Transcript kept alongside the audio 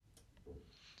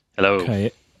Hello.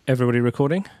 Okay, everybody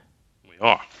recording? We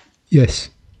are.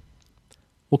 Yes.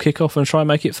 We'll kick off and try and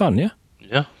make it fun, yeah?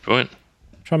 Yeah, brilliant.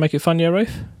 Try and make it fun, yeah,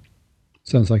 Rafe?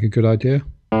 Sounds like a good idea.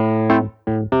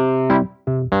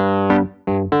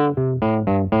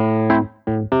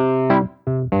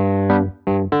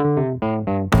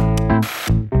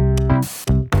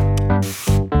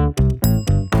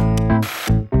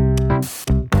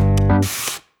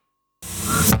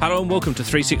 Hello and welcome to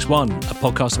 361, a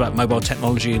podcast about mobile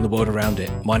technology and the world around it.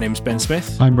 My name's Ben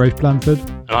Smith. I'm Rafe Blanford.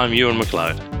 And I'm Ewan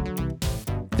McLeod.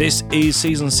 This is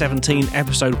Season 17,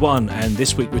 Episode 1, and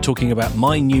this week we're talking about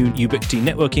my new Ubiquiti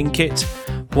networking kit,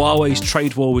 Huawei's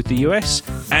trade war with the US,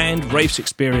 and Rafe's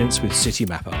experience with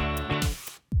Citymapper.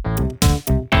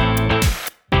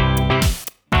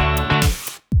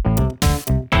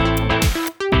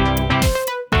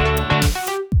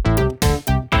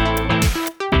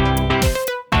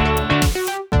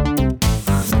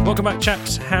 Welcome back,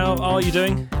 chaps. How are you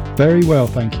doing? Very well,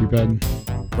 thank you, Ben.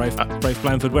 Rafe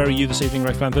Blanford, where are you this evening,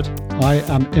 Rafe Blanford? I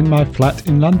am in my flat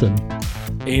in London.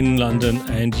 In London,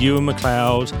 and Ewan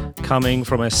McLeod coming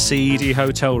from a seedy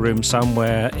hotel room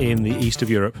somewhere in the east of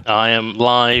Europe. I am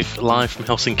live from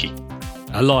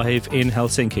Helsinki. Alive in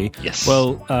Helsinki. Yes.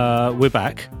 Well, we're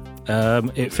back.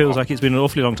 It feels like it's been an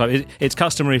awfully long time. It's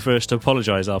customary for us to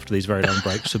apologise after these very long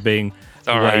breaks for being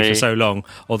away for so long.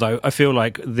 Although I feel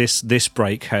like this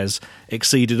break has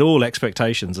exceeded all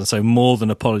expectations, and so more than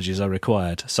apologies are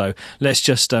required. So let's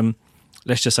just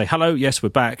say hello. Yes, we're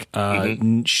back.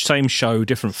 Same show,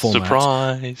 different format.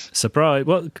 Surprise!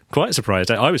 Well, quite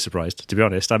surprised. I was surprised, to be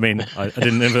honest. I mean, I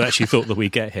didn't never actually thought that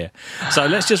we'd get here. So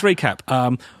let's just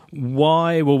recap.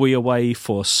 Why were we away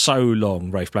for so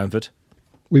long, Rafe Blanford?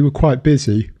 We were quite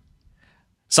busy.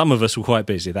 Some of us were quite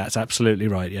busy. That's absolutely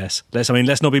right. Yes. Let's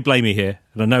not be blamey here.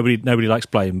 Nobody likes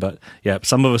blame, but yeah,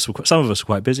 some of us were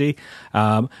quite busy.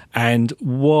 And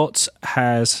let's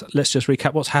just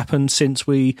recap what's happened since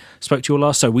we spoke to you all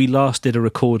last. So we last did a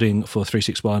recording for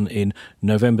 361 in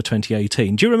November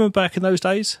 2018. Do you remember back in those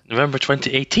days? November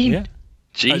 2018? Yeah.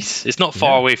 Jeez, it's not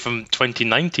far away from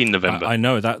 2019 November. I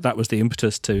know that was the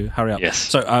impetus to hurry up. Yes.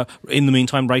 So in the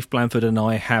meantime, Rafe Blanford and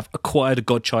I have acquired a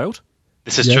godchild.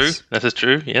 This is true. That is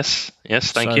true. Yes,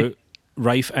 thank you.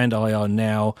 Rafe and I are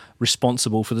now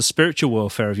responsible for the spiritual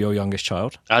welfare of your youngest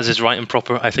child. As is right and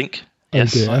proper, I think.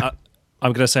 Yes.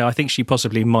 I'm going to say I think she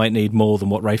possibly might need more than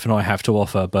what Rafe and I have to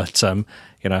offer, but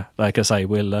like I say,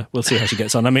 we'll see how she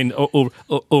gets on. I mean,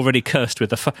 already cursed with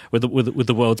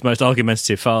the world's most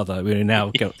argumentative father. We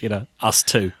now get us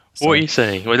too. So, what are you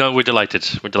saying? We're delighted.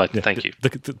 We're delighted. Yeah, thank you.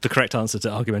 The correct answer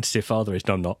to argumentative father is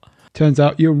no, I'm not. Turns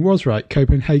out Ewan was right.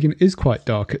 Copenhagen is quite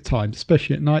dark at times,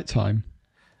 especially at night time.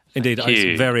 Indeed,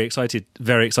 I'm very excited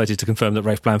to confirm that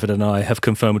Rafe Blanford and I have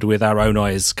confirmed with our own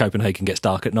eyes Copenhagen gets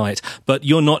dark at night. But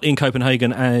you're not in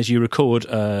Copenhagen as you record,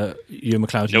 Ewan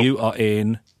McLeod. Nope. You are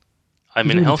in...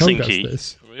 I'm in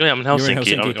Helsinki. Yeah, I'm in Helsinki.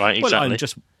 You're in Helsinki. Right, exactly. Well, I'm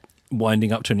just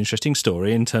winding up to an interesting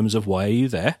story in terms of why are you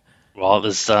there? Well,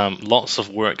 there's lots of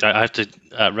work. I have to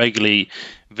regularly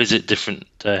visit different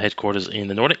headquarters in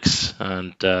the Nordics,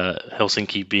 and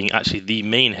Helsinki being actually the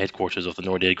main headquarters of the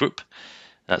Nordea Group.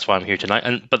 That's why I'm here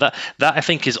tonight. But that I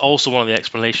think is also one of the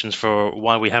explanations for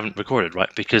why we haven't recorded, right?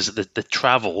 Because the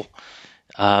travel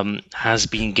has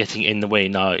been getting in the way.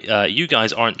 Now, you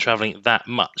guys aren't traveling that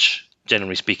much,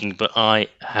 generally speaking, but I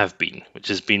have been, which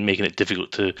has been making it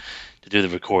difficult to do the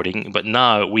recording. But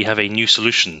now we have a new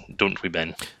solution, don't we,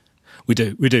 Ben? We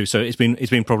do. So it's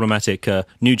been problematic.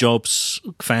 New jobs,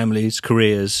 families,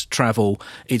 careers, travel.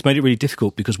 It's made it really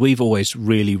difficult because we've always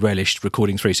really relished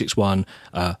recording 361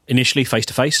 initially face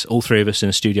to face, all three of us in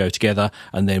a studio together.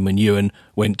 And then when Ewan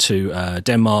went to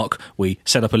Denmark, we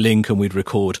set up a link and we'd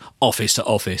record office to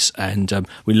office. And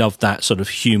we loved that sort of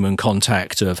human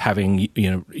contact of having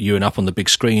Ewan up on the big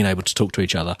screen, able to talk to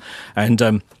each other.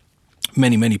 And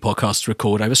many podcasts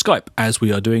record over Skype, as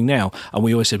we are doing now. And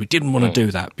we always said we didn't want to do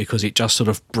that because it just sort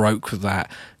of broke that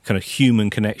kind of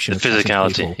human connection. The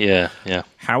physicality, yeah.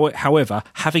 However,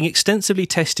 having extensively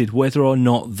tested whether or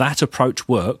not that approach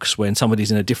works when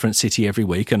somebody's in a different city every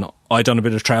week, and I've done a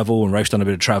bit of travel and Rafe's done a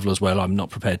bit of travel as well, I'm not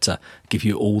prepared to give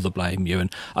you all the blame, Ewan.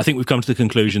 I think we've come to the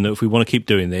conclusion that if we want to keep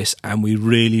doing this, and we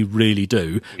really, really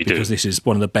do, because this is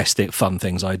one of the best fun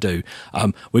things I do,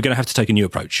 we're going to have to take a new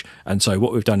approach. And so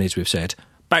what we've done is we've said,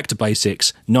 back to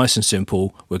basics, nice and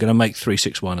simple. We're going to make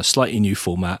 361 a slightly new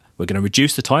format. We're going to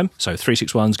reduce the time. So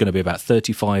 361 is going to be about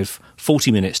 35,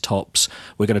 40 minutes tops.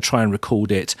 We're going to try and record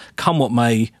it, come what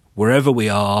may, wherever we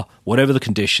are, whatever the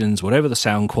conditions, whatever the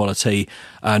sound quality,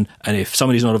 and if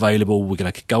somebody's not available, we're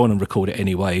going to go on and record it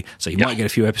anyway. So you might get a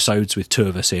few episodes with two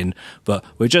of us in, but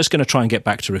we're just going to try and get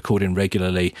back to recording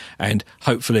regularly. And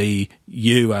hopefully,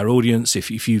 you, our audience, if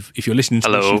you're listening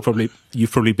to this,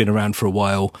 you've probably been around for a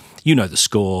while. You know the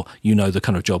score, you know the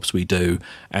kind of jobs we do,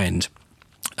 and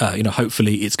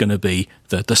hopefully it's going to be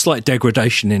the slight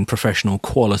degradation in professional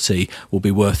quality will be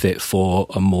worth it for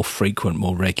a more frequent,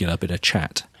 more regular bit of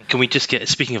chat. Can we just get,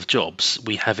 speaking of jobs,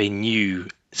 we have a new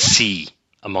C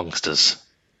amongst us,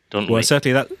 don't we? Well,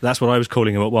 certainly that's what I was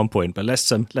calling him at one point, but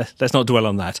let's not dwell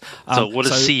on that. So what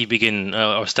does C begin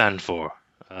or stand for,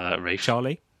 Rafe?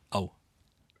 Charlie? Oh.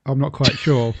 I'm not quite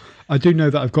sure. I do know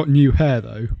that I've got new hair,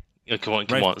 though. Yeah, come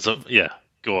on. So, yeah.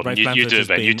 Go on, Rafe you do it,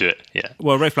 Ben. You do it. Yeah.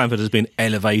 Well, Rafe Blanford has been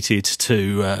elevated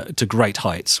to great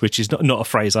heights, which is not a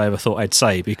phrase I ever thought I'd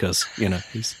say because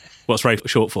what's Rafe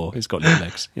short for? He's got no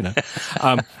legs,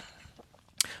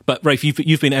 But Rafe,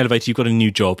 you've been elevated. You've got a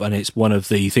new job, and it's one of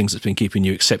the things that's been keeping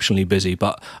you exceptionally busy.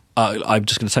 But I'm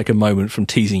just going to take a moment from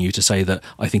teasing you to say that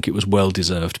I think it was well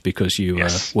deserved because you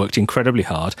worked incredibly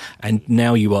hard, and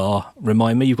now you are.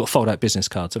 Remind me, you've got fold-out business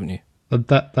cards, haven't you?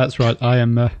 That's right. I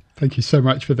am. Thank you so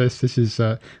much for this. This is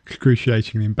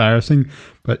excruciatingly embarrassing.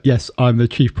 But yes, I'm the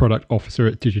Chief Product Officer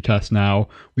at Digitas now.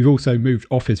 We've also moved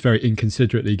office very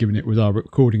inconsiderately, given it was our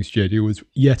recording studio. It was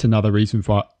yet another reason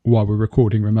for why we're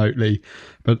recording remotely.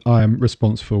 But I am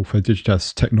responsible for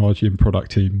Digitas technology and product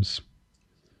teams.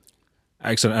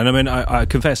 Excellent. And I mean, I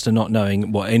confess to not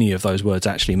knowing what any of those words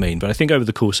actually mean, but I think over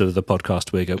the course of the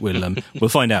podcast we'll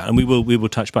find out, and we will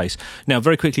touch base. Now,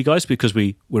 very quickly, guys, because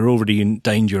we're already in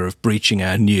danger of breaching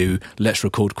our new let's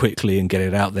record quickly and get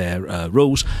it out there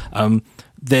rules.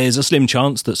 There's a slim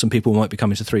chance that some people might be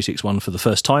coming to 361 for the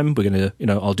first time. We're going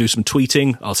to, I'll do some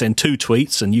tweeting. I'll send 2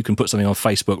 tweets, and you can put something on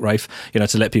Facebook, Rafe,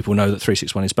 to let people know that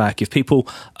 361 is back. If people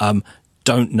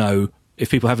don't know. If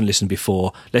people haven't listened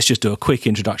before, let's just do a quick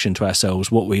introduction to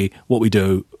ourselves, what we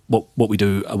do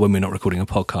when we're not recording a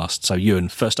podcast. So, Ewan,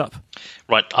 first up.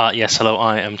 Right. Yes. Hello.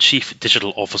 I am Chief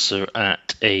Digital Officer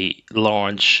at a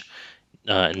large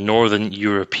Northern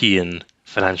European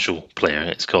financial player.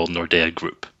 It's called Nordea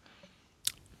Group.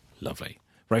 Lovely.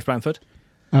 Rafe Blanford.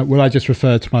 Well, I just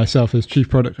refer to myself as Chief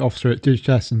Product Officer at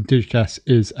Digitas, and Digitas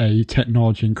is a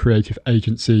technology and creative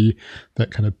agency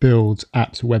that kind of builds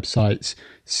apps, websites,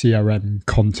 CRM,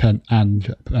 content,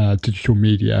 and digital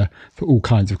media for all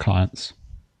kinds of clients.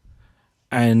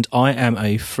 And I am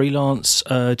a freelance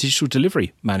digital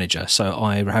delivery manager. So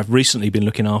I have recently been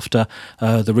looking after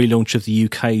the relaunch of the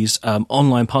UK's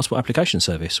online passport application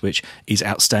service, which is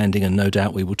outstanding, and no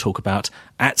doubt we will talk about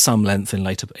at some length in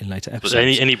later episodes. But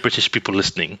any British people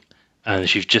listening, and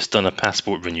if you've just done a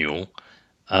passport renewal,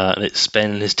 it's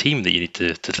Ben and his team that you need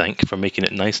to thank for making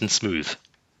it nice and smooth.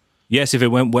 Yes, if it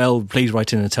went well, please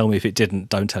write in and tell me. If it didn't,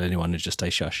 don't tell anyone and just stay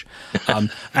shush.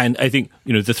 And I think,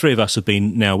 the three of us have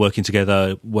been now working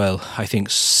together, well, I think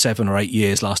 7 or 8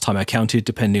 years last time I counted,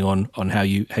 depending on how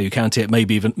you count it,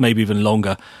 maybe even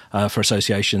longer for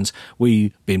associations.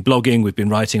 We've been blogging, we've been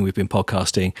writing, we've been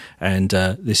podcasting, and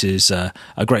this is a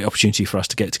great opportunity for us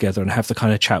to get together and have the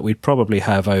kind of chat we'd probably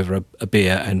have over a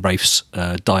beer and Rafe's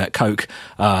Diet Coke,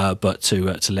 but to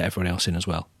let everyone else in as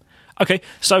well. Okay,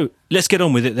 so let's get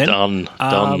on with it then.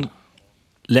 Done.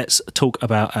 Let's talk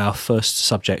about our first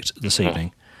subject this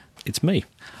evening. It's me.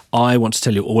 I want to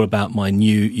tell you all about my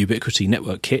new Ubiquiti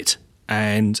network kit,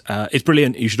 and it's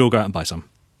brilliant. You should all go out and buy some.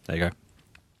 There you go.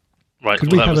 Right.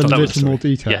 Could we have a little more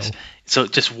detail? Yes. So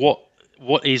just what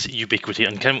is Ubiquiti,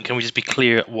 and can we just be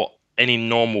clear what any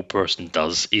normal person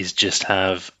does is just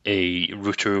have a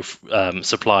router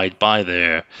supplied by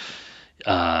their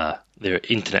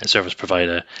internet service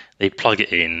provider. They plug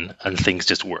it in and things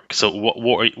just work. So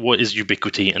what is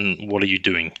Ubiquiti and what are you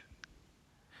doing?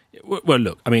 Well,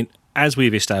 look, I mean, as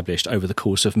we've established over the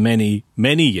course of many,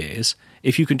 many years,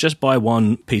 if you can just buy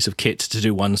one piece of kit to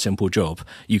do one simple job,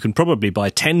 you can probably buy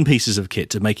 10 pieces of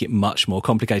kit to make it much more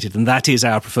complicated. And that is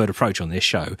our preferred approach on this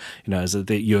show. As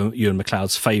Ewan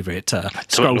McLeod's favourite.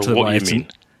 Scroll to the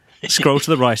right. Scroll to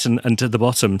the right and to the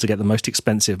bottom to get the most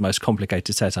expensive, most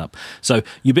complicated setup. So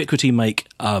Ubiquiti make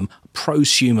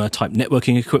prosumer type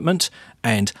networking equipment,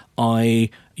 and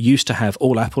I used to have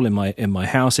all Apple in my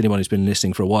house. Anyone who's been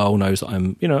listening for a while knows that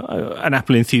I'm an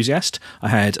Apple enthusiast. I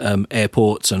had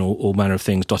airports and all manner of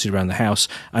things dotted around the house,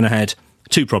 and I had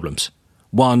 2 problems.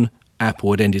 One,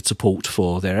 Apple had ended support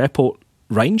for their airport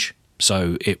range,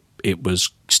 so it was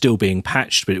still being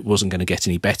patched, but it wasn't going to get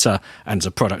any better. And as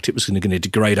a product, it was going to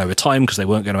degrade over time because they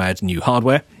weren't going to add new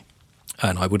hardware.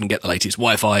 And I wouldn't get the latest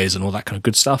Wi-Fi's and all that kind of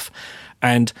good stuff.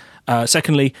 And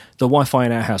secondly, the Wi-Fi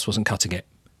in our house wasn't cutting it.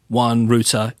 one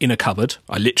router in a cupboard.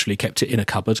 I literally kept it in a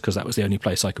cupboard because that was the only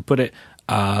place I could put it.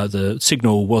 The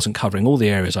signal wasn't covering all the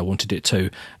areas I wanted it to,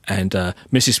 and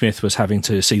Mrs. Smith was having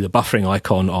to see the buffering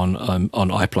icon on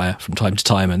iPlayer from time to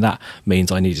time, and that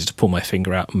means I needed to pull my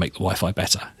finger out and make the Wi-Fi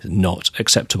better. Not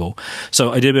acceptable.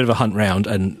 So I did a bit of a hunt round,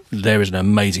 and there is an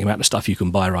amazing amount of stuff you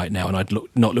can buy right now, and I'd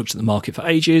not looked at the market for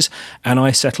ages, and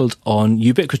I settled on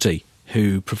Ubiquiti,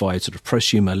 who provide sort of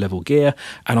prosumer level gear,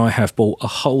 and I have bought a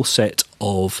whole set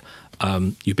of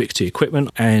Ubiquiti equipment,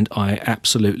 and I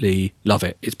absolutely love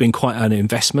it. It's been quite an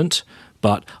investment,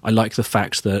 but I like the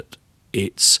fact that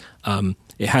it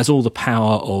has all the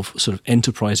power of sort of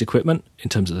enterprise equipment in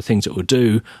terms of the things it will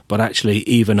do, but actually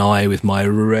even I, with my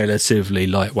relatively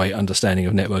lightweight understanding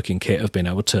of networking kit, have been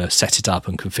able to set it up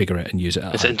and configure it and use it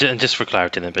at home. And just for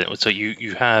clarity then, so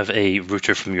you have a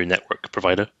router from your network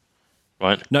provider,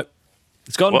 right? No.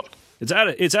 It's gone. What? It's out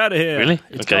of here. Really?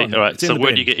 It's okay. gone. All right. It's in So the where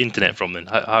bin. do you get internet from then?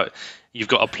 How you've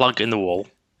got a plug in the wall?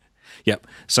 Yep.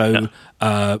 So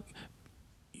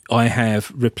I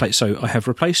have replaced. So I have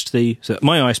replaced the. So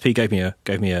my ISP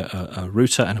gave me a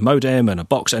router and a modem and a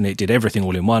box, and it did everything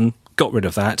all in one. Got rid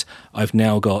of that. I've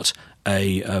now got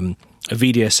a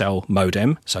VDSL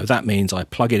modem. So that means I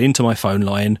plug it into my phone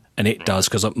line, and it does,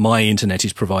 because my internet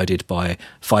is provided by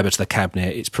fibre to the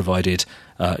cabinet. It's provided.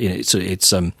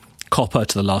 It's copper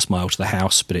to the last mile to the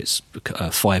house, but it's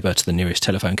fibre to the nearest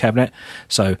telephone cabinet.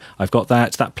 So I've got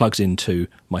that. That plugs into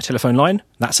my telephone line.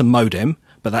 That's a modem,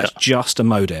 but that's just a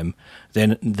modem.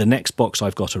 Then the next box,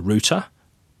 I've got a router,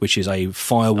 which is a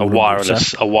firewall router.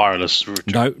 A wireless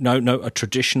router. No, a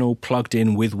traditional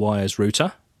plugged-in with wires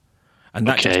router, and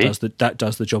that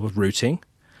does the job of routing.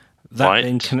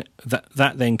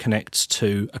 That then connects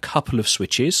to a couple of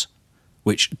switches,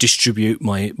 which distribute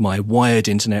my wired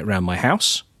internet around my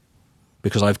house,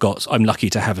 because I'm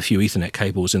lucky to have a few Ethernet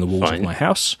cables in the walls of my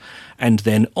house. And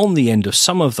then on the end of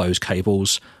some of those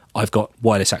cables, I've got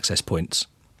wireless access points.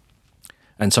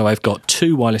 And so I've got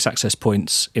 2 wireless access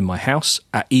points in my house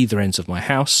at either ends of my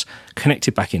house,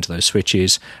 connected back into those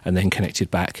switches, and then connected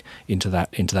back into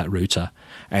that router.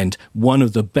 And one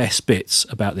of the best bits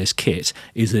about this kit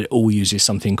is that it all uses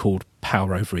something called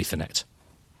Power over Ethernet.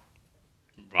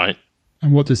 Right.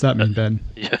 And what does that mean, Ben?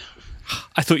 Yeah.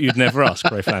 I thought you'd never ask,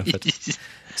 Ray Flanford.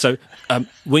 So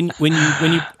when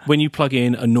you plug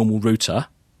in a normal router,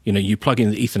 you plug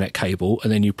in the Ethernet cable and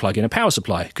then you plug in a power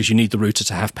supply because you need the router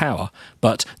to have power.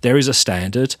 But there is a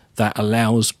standard that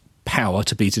allows power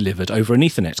to be delivered over an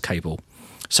Ethernet cable.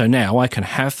 So now I can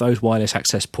have those wireless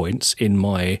access points in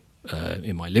my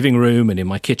living room and in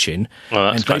my kitchen,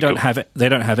 and they don't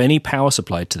have any power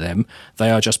supplied to them.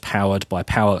 They are just powered by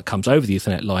power that comes over the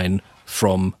Ethernet line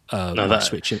from my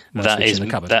switch in the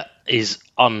cupboard. That is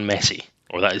unmessy,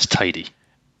 or that is tidy.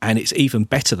 And it's even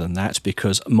better than that,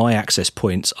 because my access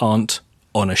points aren't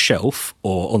on a shelf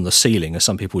or on the ceiling, as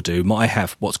some people do. I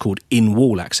have what's called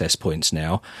in-wall access points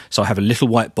now. So I have a little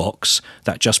white box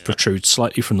that just protrudes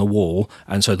slightly from the wall,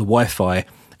 and so the Wi-Fi.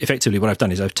 Effectively, what I've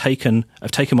done is I've taken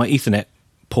my Ethernet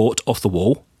port off the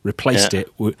wall, replaced it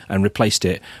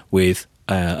with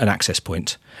an access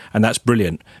point. And that's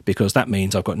brilliant, because that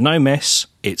means I've got no mess.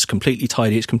 It's completely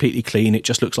tidy. It's completely clean. It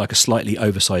just looks like a slightly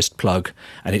oversized plug,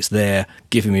 and it's there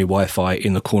giving me Wi-Fi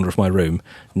in the corner of my room.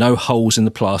 No holes in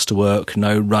the plasterwork,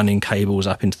 no running cables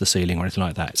up into the ceiling or anything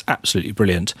like that. It's absolutely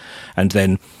brilliant. And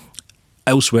then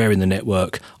elsewhere in the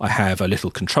network, I have a little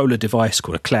controller device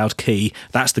called a cloud key.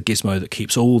 That's the gizmo that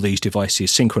keeps all these devices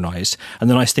synchronized. And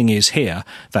the nice thing is here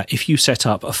that if you set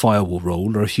up a firewall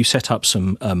rule, or if you set up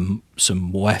some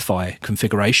Wi-Fi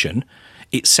configuration,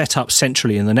 it's set up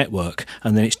centrally in the network,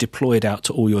 and then it's deployed out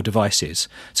to all your devices.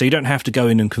 So you don't have to go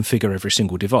in and configure every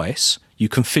single device. You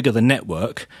configure the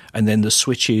network, and then the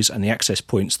switches and the access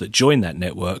points that join that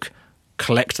network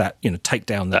collect that, take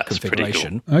down that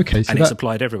configuration. Cool. Okay, so and it's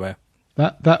applied everywhere.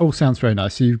 That all sounds very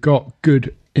nice. So you've got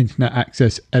good internet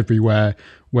access everywhere,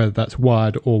 whether that's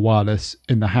wired or wireless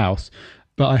in the house.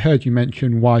 But I heard you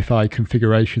mention Wi-Fi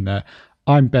configuration there.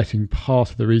 I'm betting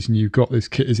part of the reason you've got this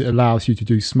kit is it allows you to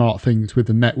do smart things with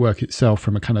the network itself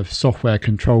from a kind of software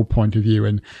control point of view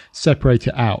and separate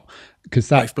it out. Because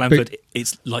that, Blanford,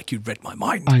 it's like you read my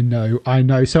mind. I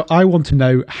know. So I want to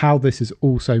know how this has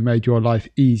also made your life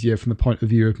easier from the point of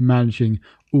view of managing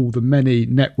all the many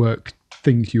network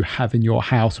things you have in your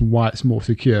house and why it's more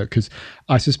secure. Because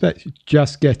I suspect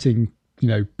just getting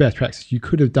better access, you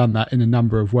could have done that in a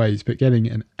number of ways, but getting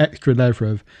an extra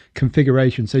level of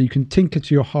configuration so you can tinker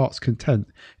to your heart's content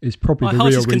is probably the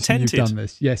real reason you've done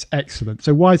this. Yes, excellent.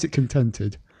 So why is it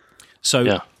contented?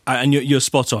 So, and you're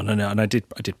spot on, and I did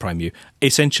prime you.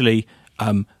 Essentially,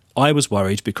 I was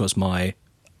worried because my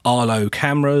Arlo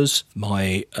cameras,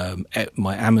 my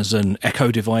Amazon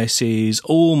Echo devices,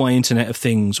 all my Internet of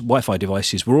Things Wi-Fi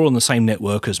devices were all on the same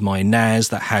network as my NAS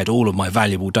that had all of my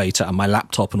valuable data and my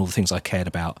laptop and all the things I cared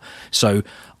about. So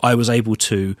I was able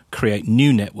to create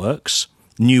new networks,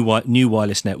 new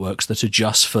wireless networks that are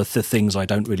just for the things I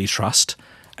don't really trust,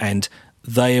 and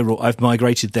I've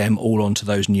migrated them all onto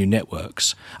those new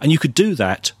networks. And you could do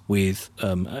that with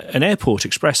an Airport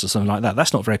Express or something like that.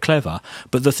 That's not very clever.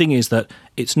 But the thing is that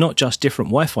it's not just different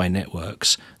Wi-Fi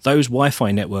networks. Those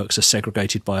Wi-Fi networks are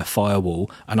segregated by a firewall,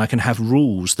 and I can have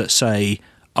rules that say,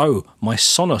 oh, my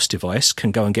Sonos device can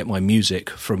go and get my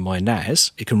music from my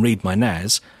NAS. It can read my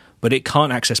NAS, but it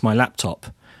can't access my laptop.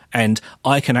 And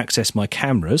I can access my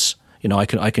cameras. I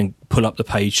can pull up the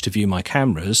page to view my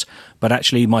cameras, but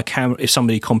actually if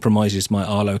somebody compromises my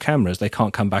Arlo cameras, they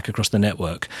can't come back across the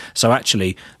network. So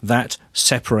actually that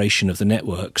separation of the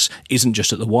networks isn't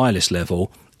just at the wireless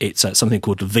level, it's at something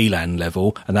called the VLAN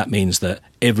level, and that means that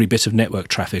every bit of network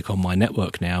traffic on my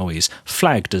network now is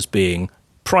flagged as being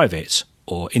private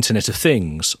or Internet of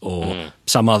Things or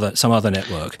some other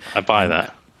network. I buy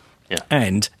that. Yeah.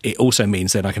 And it also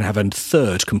means that I can have a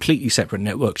third completely separate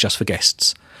network just for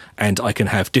guests. And I can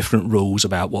have different rules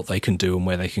about what they can do and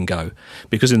where they can go.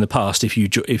 Because in the past, if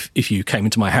you came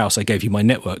into my house, I gave you my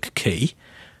network key,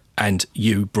 and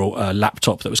you brought a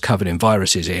laptop that was covered in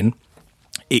viruses in,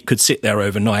 it could sit there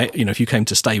overnight. If you came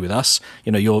to stay with us,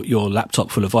 your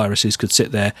laptop full of viruses could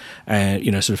sit there,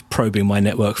 sort of probing my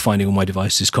network, finding all my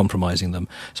devices, compromising them.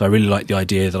 So I really like the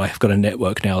idea that I've got a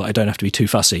network now that I don't have to be too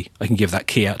fussy. I can give that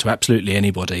key out to absolutely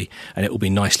anybody, and it will be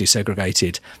nicely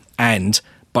segregated. And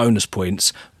bonus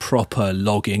points, proper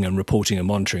logging and reporting and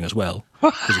monitoring as well.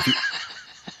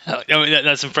 I mean,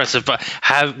 that's impressive. But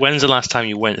when's the last time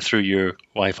you went through your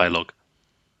Wi-Fi log?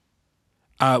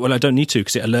 Well, I don't need to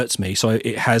because it alerts me. So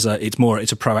it's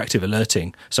a proactive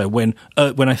alerting. So when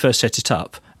I first set it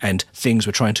up and things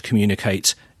were trying to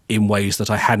communicate in ways that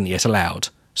I hadn't yet allowed.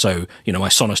 So, my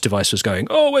Sonos device was going,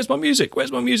 oh, where's my music?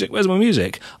 Where's my music? Where's my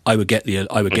music? I would get the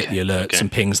alerts and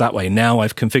pings that way. Now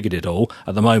I've configured it all.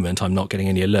 At the moment, I'm not getting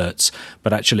any alerts.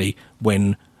 But actually,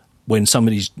 when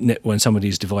somebody's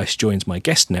device joins my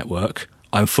guest network,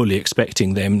 I'm fully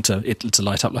expecting them to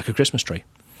light up like a Christmas tree.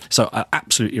 So I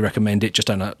absolutely recommend it. Just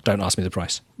don't ask me the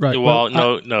price. Right. Well,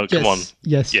 no, come on.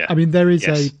 Yes. Yeah. I mean, there is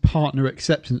a partner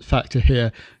acceptance factor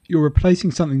here. You're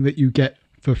replacing something that you get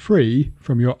for free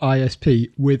from your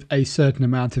ISP with a certain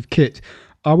amount of kit.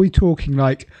 Are we talking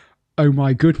like, oh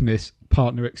my goodness,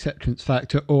 partner acceptance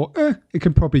factor, or it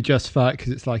can probably justify it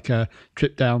because it's like a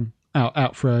trip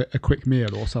out for a quick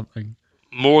meal or something?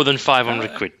 More than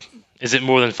 500 quid. Is it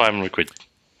more than 500 quid?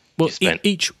 Well, so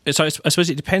I suppose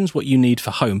it depends what you need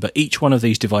for home, but each one of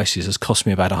these devices has cost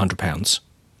me about £100,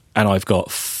 and I've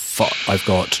got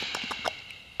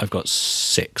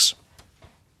 6.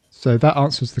 So that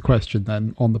answers the question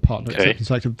then on the partner acceptance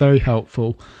factor. Very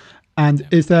helpful. And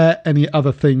is there any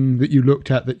other thing that you looked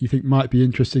at that you think might be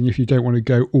interesting if you don't want to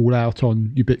go all out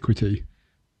on Ubiquiti?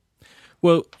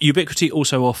 Well, Ubiquiti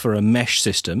also offer a mesh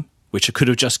system, which could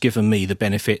have just given me the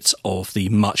benefits of the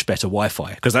much better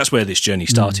Wi-Fi, because that's where this journey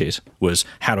started, was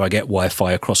how do I get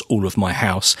Wi-Fi across all of my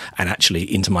house and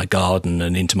actually into my garden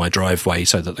and into my driveway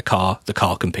so that the car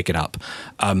can pick it up.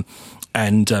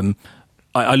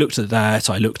 I looked at that,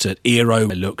 I looked at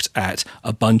Eero, I looked at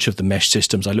a bunch of the mesh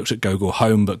systems, I looked at Google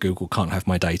Home, but Google can't have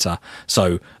my data.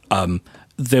 So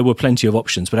there were plenty of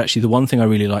options, but actually the one thing I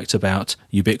really liked about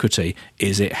Ubiquiti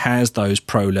is it has those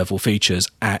pro-level features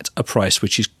at a price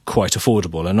which is quite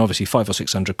affordable. And obviously 500 or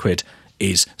 600 quid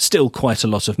is still quite a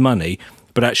lot of money,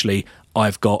 but actually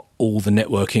I've got all the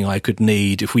networking I could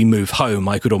need. If we move home,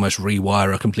 I could almost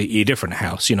rewire a completely different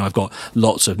house. I've got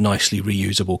lots of nicely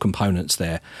reusable components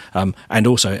there. And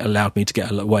also it allowed me to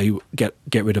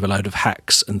get rid of a load of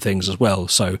hacks and things as well.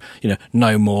 So,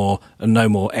 no more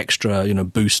extra,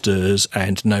 boosters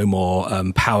and no more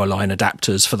power line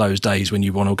adapters for those days when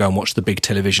you want to go and watch the big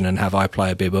television and have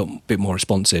iPlayer be a bit more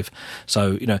responsive.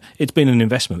 So, it's been an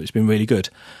investment. It's been really good.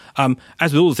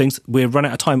 As with all the things, we've run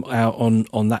out of time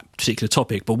on that particular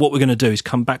topic, but what we're going to do is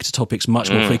come back to topics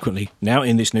much more frequently now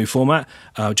in this new format,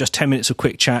 just 10 minutes of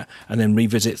quick chat and then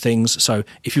revisit things. So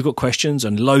if you've got questions,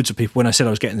 and loads of people, when I said I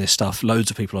was getting this stuff,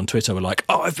 loads of people on Twitter were like,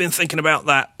 oh, I've been thinking about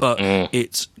that, but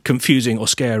it's confusing or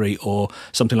scary or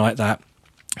something like that.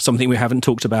 Something we haven't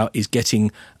talked about is getting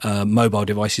mobile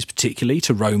devices particularly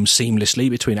to roam seamlessly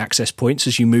between access points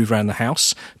as you move around the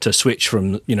house, to switch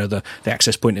from the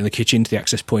access point in the kitchen to the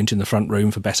access point in the front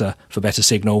room for better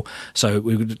signal. So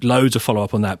we've loads of follow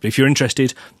up on that. But if you're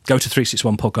interested, go to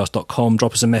 361podcast.com,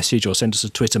 drop us a message or send us a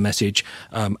Twitter message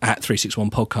at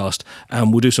 361podcast,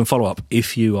 and we'll do some follow up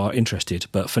if you are interested.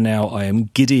 But for now, I am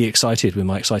giddy excited with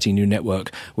my exciting new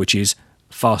network, which is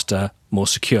faster, more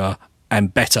secure,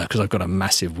 and better, because I've got a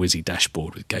massive whizzy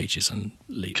dashboard with gauges and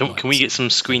lead lights. Can we get some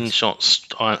screenshots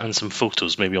and some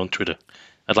photos maybe on Twitter?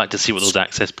 I'd like to see what those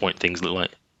access point things look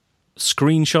like.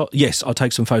 Screenshot? Yes, I'll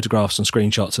take some photographs and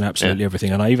screenshots and absolutely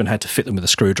everything. And I even had to fit them with a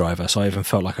screwdriver, so I even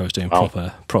felt like I was doing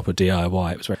proper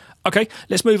DIY. It was very... Okay,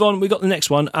 let's move on. We got the next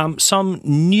one. Some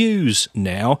news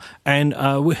now, and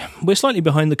we're slightly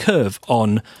behind the curve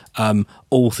on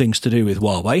all things to do with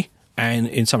Huawei. And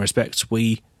in some respects,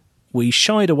 we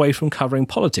shied away from covering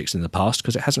politics in the past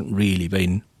because it hasn't really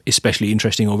been especially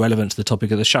interesting or relevant to the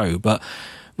topic of the show. But,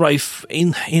 Rafe,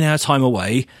 in our time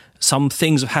away, some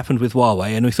things have happened with Huawei,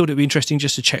 and we thought it would be interesting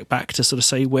just to check back to sort of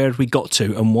say where had we got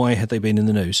to and why had they been in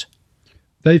the news?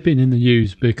 They've been in the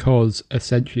news because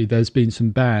essentially there's been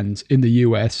some bans in the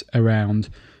US around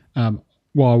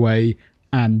Huawei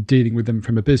and dealing with them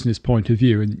from a business point of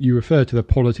view. And you refer to the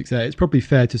politics there. It's probably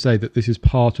fair to say that this is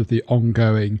part of the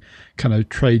ongoing kind of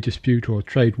trade dispute or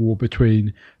trade war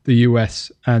between the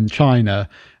US and China.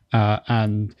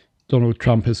 And Donald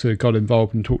Trump has sort of got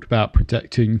involved and talked about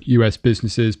protecting US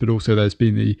businesses, but also there's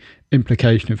been the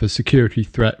implication of a security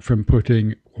threat from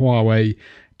putting Huawei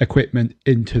equipment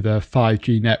into the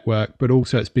 5G network, but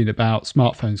also it's been about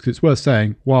smartphones, because it's worth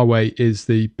saying Huawei is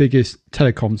the biggest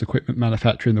telecoms equipment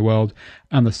manufacturer in the world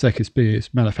and the second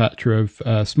biggest manufacturer of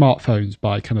smartphones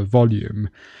by kind of volume.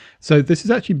 So this has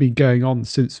actually been going on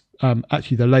since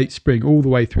actually the late spring all the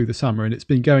way through the summer, and it's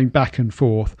been going back and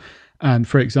forth. And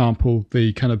for example,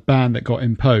 the kind of ban that got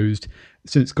imposed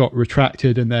since got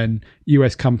retracted, and then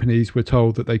US companies were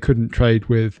told that they couldn't trade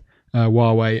with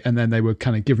Huawei, and then they were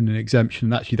kind of given an exemption,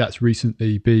 and actually that's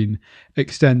recently been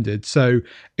extended. So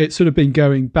it's sort of been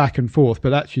going back and forth,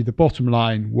 but actually the bottom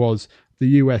line was the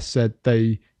US said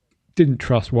they didn't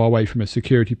trust Huawei from a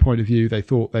security point of view. They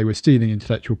thought they were stealing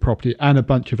intellectual property and a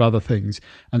bunch of other things,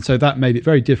 and so that made it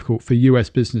very difficult for US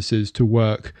businesses to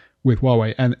work with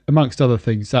Huawei. And amongst other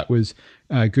things, that was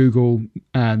Google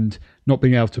and not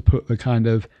being able to put the kind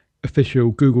of official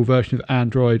Google version of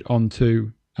Android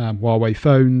onto Huawei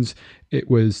phones. It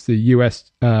was the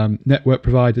US network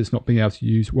providers not being able to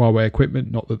use Huawei equipment,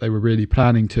 not that they were really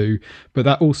planning to, but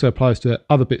that also applies to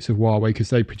other bits of Huawei because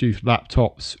they produce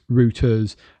laptops,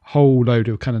 routers, a whole load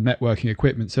of kind of networking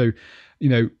equipment. So,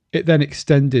 it then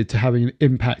extended to having an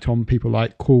impact on people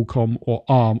like Qualcomm or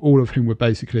ARM, all of whom were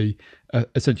basically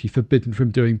essentially forbidden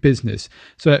from doing business.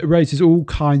 So it raises all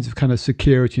kinds of kind of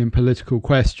security and political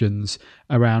questions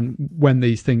around when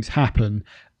these things happen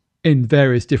in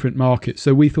various different markets.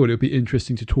 So we thought it would be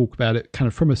interesting to talk about it kind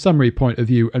of from a summary point of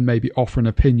view and maybe offer an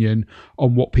opinion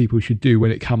on what people should do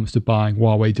when it comes to buying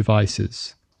Huawei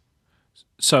devices.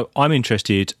 So I'm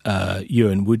interested,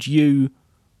 Ewan, would you,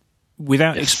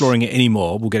 without exploring it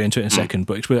anymore, we'll get into it in a second,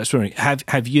 but without exploring it,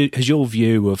 has your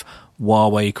view of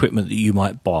Huawei equipment that you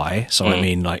might buy, so I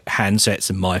mean like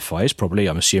handsets and MiFis probably,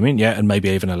 I'm assuming, and maybe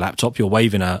even a laptop, you're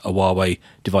waving a Huawei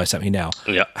device at me now.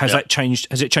 Has that changed?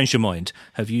 Has it changed your mind?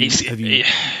 Have you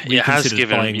reconsidered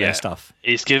buying their stuff?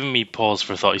 It's given me pause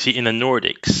for thought. You see, in the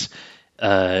Nordics,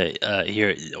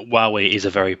 here, Huawei is a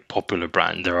very popular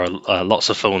brand. There are lots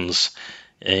of phones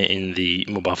in the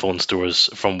mobile phone stores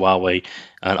from Huawei,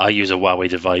 and I use a Huawei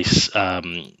device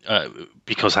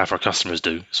because half our customers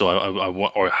do. So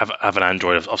I have an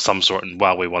Android of some sort, and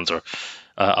Huawei ones are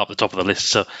up the top of the list.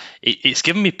 So it's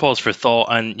given me pause for thought.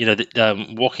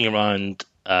 And walking around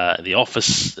the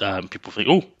office, people think,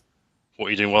 "Oh, what are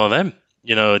you doing? One of them?"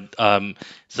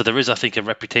 So there is, I think, a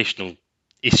reputational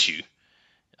issue.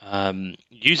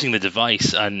 Using the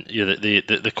device and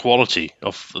the quality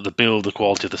of the build, the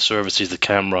quality of the services, the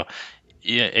camera,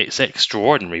 it's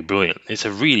extraordinarily brilliant. It's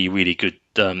a really, really good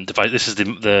device. This is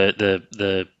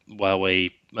the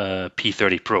Huawei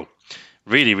P30 Pro.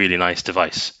 Really, really nice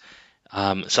device.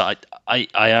 So I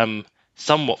am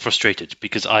somewhat frustrated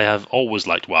because I have always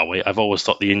liked Huawei. I've always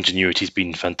thought the ingenuity has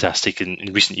been fantastic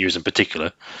in recent years in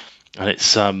particular, and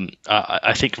it's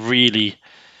I think really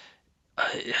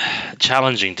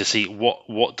challenging to see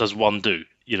what does one do.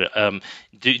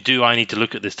 Do I need to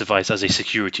look at this device as a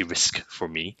security risk for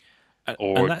me,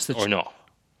 or not?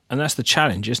 And that's the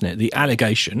challenge, isn't it? The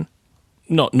allegation,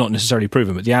 not necessarily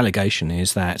proven, but the allegation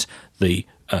is that the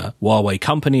Huawei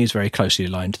company is very closely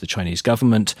aligned to the Chinese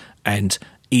government, and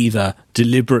either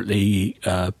deliberately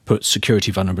put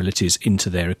security vulnerabilities into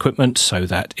their equipment so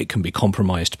that it can be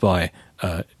compromised by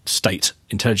state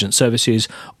intelligence services,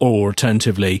 or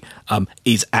alternatively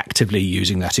is actively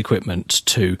using that equipment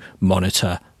to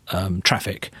monitor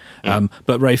traffic.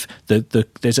 But Rafe, I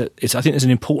think there's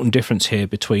an important difference here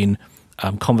between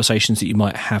conversations that you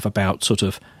might have about sort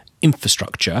of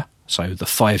infrastructure, so the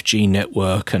 5G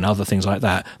network and other things like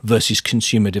that, versus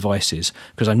consumer devices,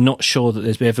 because I'm not sure that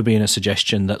there's ever been a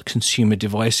suggestion that consumer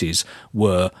devices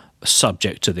were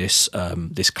subject to this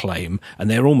claim, and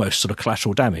they're almost sort of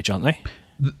collateral damage, aren't they?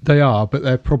 They are, but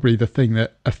they're probably the thing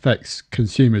that affects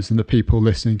consumers and the people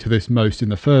listening to this most in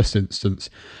the first instance.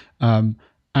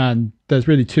 And there's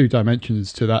really two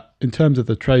dimensions to that. In terms of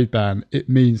the trade ban, it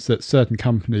means that certain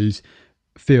companies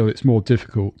feel it's more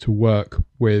difficult to work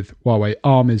with Huawei.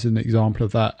 ARM is an example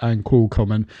of that, and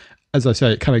Qualcomm. And as I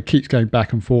say, it kind of keeps going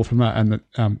back and forth from that. And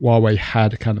Huawei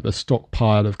had kind of a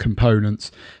stockpile of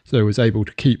components, so it was able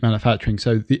to keep manufacturing.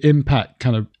 So the impact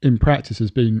kind of in practice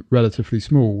has been relatively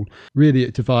small. Really,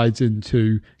 it divides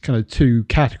into kind of two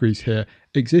categories here.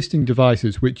 Existing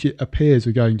devices, which it appears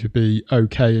are going to be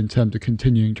okay in terms of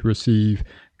continuing to receive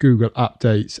Google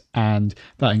updates, and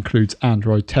that includes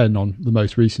Android 10 on the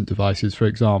most recent devices, for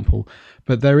example.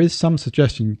 But there is some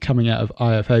suggestion coming out of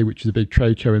IFA, which is a big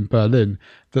trade show in Berlin,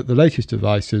 that the latest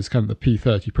devices, kind of the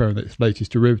P30 Pro and its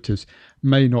latest derivatives,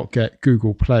 may not get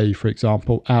Google Play, for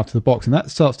example, out of the box. And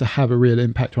that starts to have a real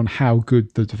impact on how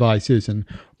good the device is and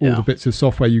all the bits of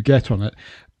software you get on it.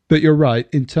 But you're right,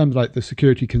 in terms of like the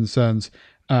security concerns,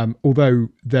 although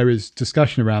there is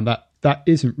discussion around that, that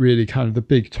isn't really kind of the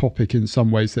big topic in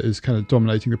some ways that is kind of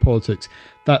dominating the politics.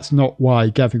 That's not why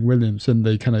Gavin Williamson,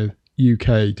 the kind of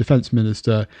UK defence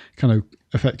minister, kind of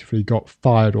effectively got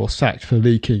fired or sacked for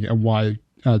leaking, and why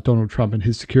Donald Trump and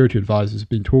his security advisors have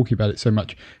been talking about it so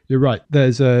much. You're right.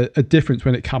 There's a difference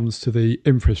when it comes to the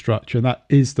infrastructure, and that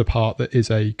is the part that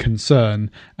is a concern.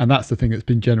 And that's the thing that's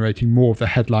been generating more of the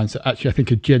headlines that actually I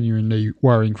think are genuinely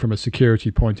worrying from a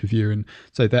security point of view. And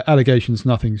so their allegations,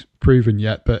 nothing's proven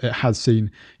yet, but it has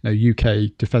seen,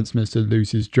 UK defence minister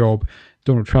lose his job.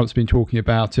 Donald Trump's been talking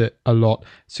about it a lot,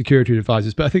 security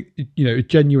advisors. But I think, a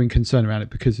genuine concern around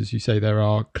it because, as you say, there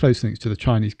are close links to the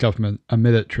Chinese government and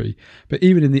military. But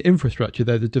even in the infrastructure,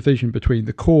 there's a division between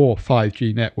the core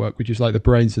 5G network, which is like the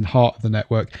brains and heart of the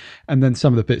network, and then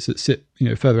some of the bits that sit,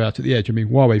 further out at the edge. I mean,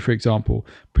 Huawei, for example,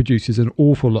 produces an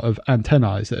awful lot of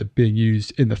antennae that are being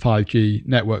used in the 5G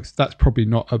networks. That's probably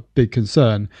not a big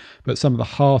concern, but some of the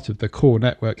heart of the core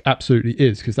network absolutely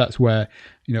is, because that's where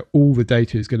all the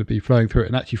data is going to be flowing through it.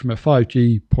 And actually, from a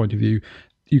 5G point of view,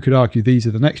 you could argue these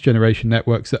are the next generation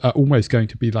networks that are almost going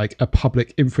to be like a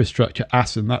public infrastructure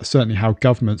asset. And that's certainly how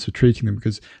governments are treating them,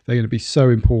 because they're going to be so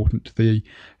important to the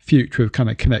future of kind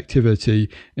of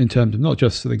connectivity in terms of not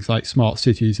just things like smart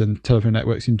cities and telephone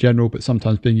networks in general, but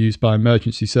sometimes being used by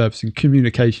emergency service, and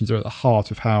communications are at the heart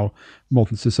of how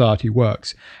modern society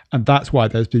works. And that's why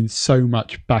there's been so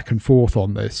much back and forth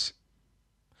on this.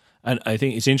 And I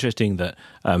think it's interesting that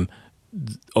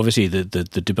obviously the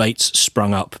debates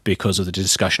sprung up because of the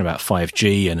discussion about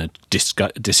 5G and a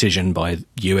decision by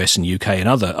US and UK and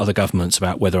other governments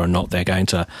about whether or not they're going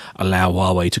to allow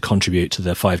Huawei to contribute to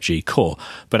the 5G core.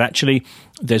 But actually,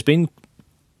 there's been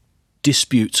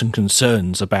disputes and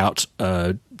concerns about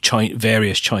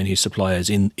various Chinese suppliers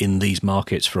in these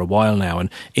markets for a while now. And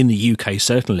in the UK,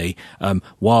 certainly,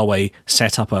 Huawei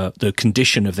set up the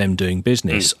condition of them doing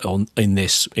business in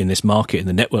this market, in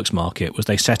the networks market, was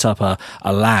they set up a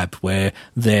lab where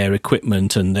their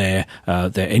equipment and their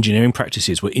engineering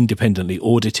practices were independently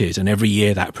audited, and every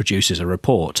year that produces a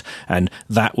report. And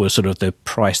that was sort of the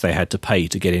price they had to pay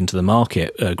to get into the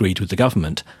market, agreed with the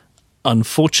government.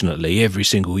 Unfortunately, every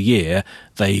single year,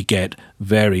 they get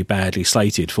very badly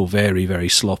slated for very, very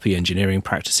sloppy engineering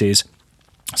practices.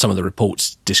 Some of the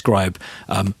reports describe,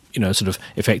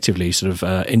 effectively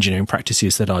engineering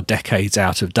practices that are decades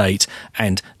out of date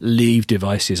and leave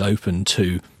devices open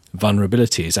to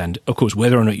vulnerabilities. And, of course,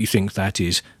 whether or not you think that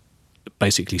is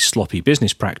basically sloppy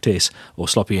business practice or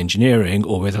sloppy engineering,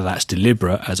 or whether that's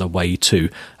deliberate as a way to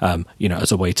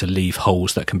leave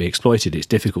holes that can be exploited, it's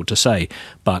difficult to say.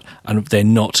 But they're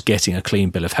not getting a clean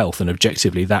bill of health, and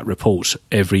objectively that report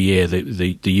every year,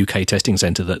 the UK testing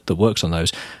centre that works on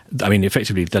those, I mean,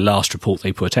 effectively the last report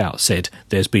they put out said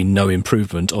there's been no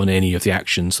improvement on any of the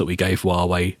actions that we gave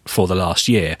Huawei for the last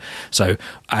year. So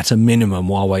at a minimum,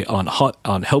 Huawei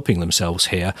aren't helping themselves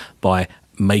here by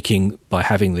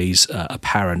having these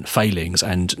apparent failings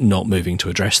and not moving to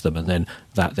address them, and then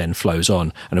that flows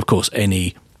on. And of course,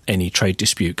 any any trade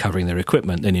dispute covering their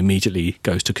equipment then immediately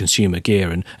goes to consumer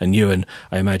gear. And Ewan,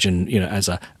 I imagine, as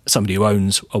somebody who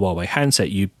owns a Huawei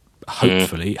handset, you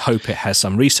hopefully hope it has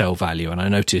some resale value. And I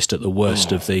noticed at the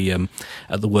worst of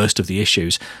the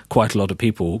issues, quite a lot of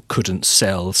people couldn't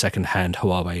sell second-hand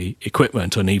Huawei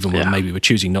equipment, and even when maybe were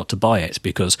choosing not to buy it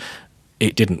because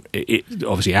it didn't.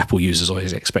 Obviously, Apple users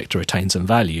always expect to retain some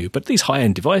value, but these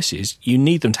high-end devices, you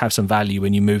need them to have some value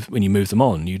when you move them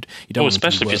on. You don't want them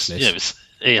to be worthless. Especially if it's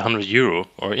 €800,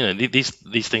 or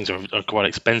these things are quite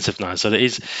expensive now. So there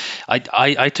is,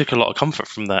 I took a lot of comfort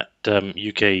from that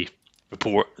UK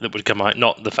report that would come out.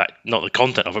 Not the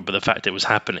content of it, but the fact it was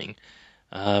happening.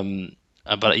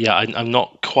 But yeah, I'm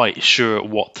not quite sure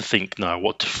what to think now,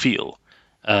 what to feel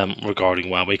regarding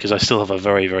Huawei, because I still have a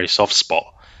very, very soft spot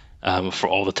for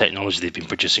all the technology they've been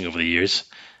producing over the years.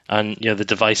 And the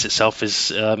device itself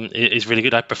is really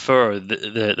good. I prefer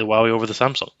the Huawei over the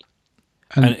Samsung.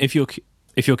 And if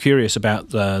you're curious about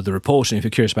the report, and if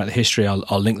you're curious about the history,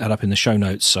 I'll link that up in the show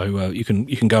notes, so you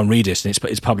can go and read it, and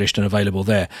it's published and available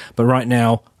there. But right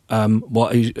now,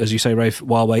 as you say, Rafe,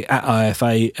 Huawei at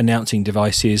IFA announcing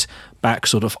devices back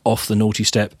sort of off the naughty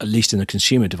step, at least in the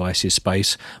consumer devices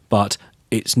space, but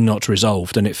it's not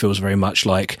resolved, and it feels very much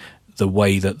like the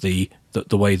way that the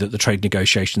trade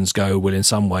negotiations go will in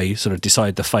some way sort of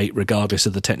decide the fate regardless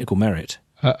of the technical merit.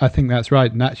 I think that's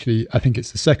right. And actually, I think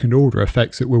it's the second order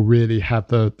effects that will really have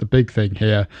the big thing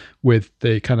here, with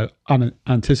the kind of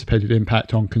unanticipated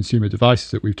impact on consumer devices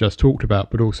that we've just talked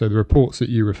about, but also the reports that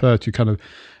you refer to kind of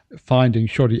finding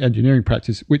shoddy engineering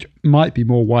practice, which might be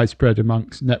more widespread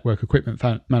amongst network equipment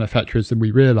manufacturers than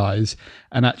we realize.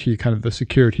 And actually kind of the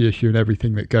security issue and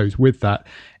everything that goes with that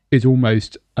is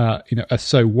almost a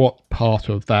so what part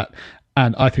of that.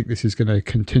 And I think this is going to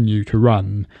continue to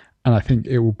run. And I think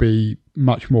it will be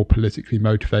much more politically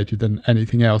motivated than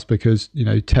anything else, because,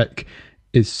 tech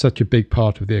is such a big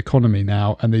part of the economy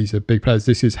now, and these are big players.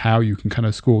 This is how you can kind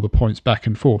of score the points back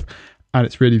and forth. And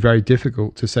it's really very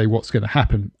difficult to say what's going to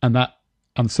happen. And that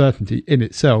uncertainty in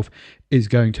itself is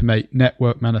going to make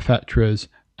network manufacturers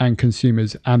and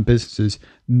consumers and businesses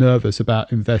nervous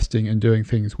about investing and doing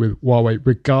things with Huawei,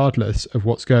 regardless of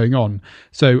what's going on.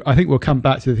 So I think we'll come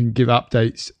back to this and give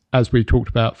updates, as we talked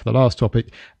about for the last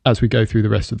topic, as we go through the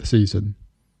rest of the season.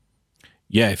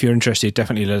 Yeah, if you're interested,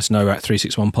 definitely let us know at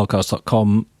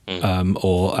 361podcast.com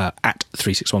or at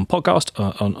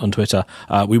 361podcast on Twitter.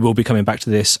 We will be coming back to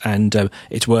this, and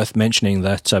it's worth mentioning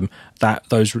that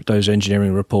those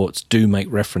engineering reports do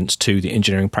make reference to the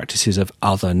engineering practices of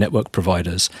other network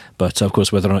providers. But of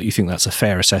course, whether or not you think that's a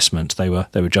fair assessment, they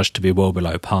were judged to be well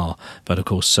below par. But of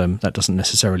course, that doesn't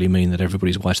necessarily mean that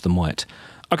everybody's whiter than white.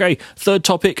 Okay, third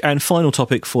topic and final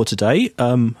topic for today.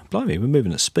 Blimey, we're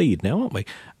moving at speed now, aren't we?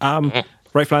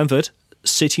 Rafe Blanford,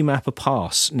 Citymapper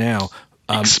Pass. Now,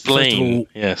 explain.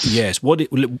 Yes.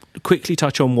 Quickly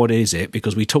touch on what is it,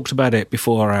 because we talked about it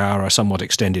before our somewhat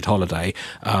extended holiday.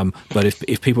 But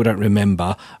if people don't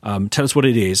remember, tell us what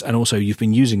it is, and also you've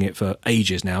been using it for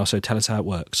ages now, so tell us how it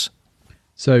works.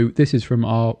 So this is from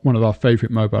one of our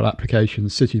favourite mobile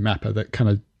applications, Citymapper, that kind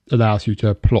of allows you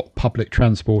to plot public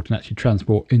transport and actually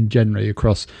transport in generally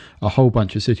across a whole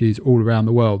bunch of cities all around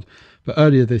the world. But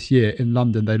earlier this year in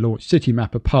London, they launched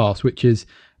Citymapper Pass, which is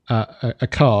a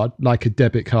card, like a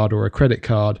debit card or a credit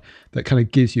card, that kind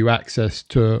of gives you access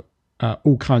to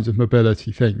all kinds of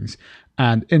mobility things.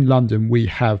 And in London, we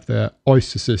have the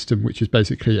Oyster system, which is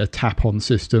basically a tap-on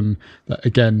system that,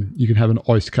 again, you can have an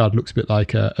Oyster card, looks a bit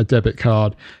like a debit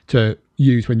card, to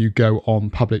use when you go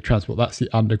on public transport. That's the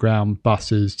underground,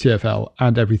 buses, TfL,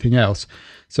 and everything else.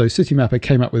 So Citymapper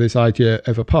came up with this idea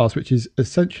of a pass, which is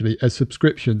essentially a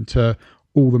subscription to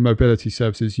all the mobility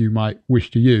services you might wish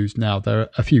to use. Now, there are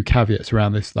a few caveats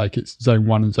around this, like it's Zone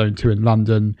 1 and Zone 2 in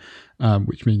London,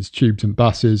 which means tubes and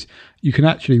buses. You can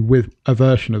actually, with a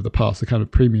version of the pass, the kind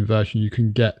of premium version, you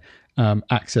can get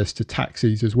access to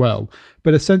taxis as well.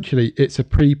 But essentially, it's a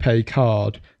prepay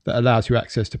card that allows you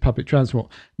access to public transport.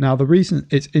 Now, the reason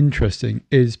it's interesting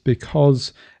is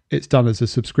because it's done as a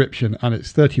subscription, and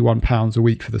it's £31 a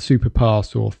week for the Super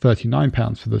Pass, or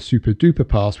 £39 for the Super Duper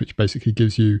Pass, which basically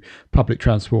gives you public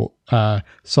transport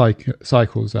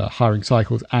cycles, hiring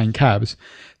cycles and cabs.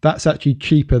 That's actually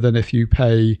cheaper than if you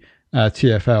pay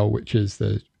TfL, which is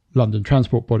the London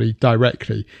Transport Body,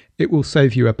 directly. It will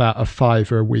save you about a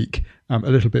 £5 a week, a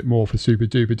little bit more for Super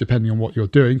Duper, depending on what you're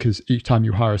doing, because each time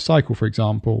you hire a cycle, for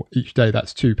example, each day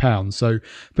that's £2. So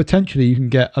potentially you can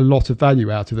get a lot of value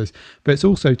out of this. But it's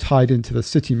also tied into the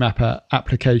Citymapper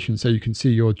application, so you can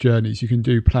see your journeys, you can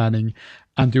do planning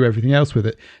and do everything else with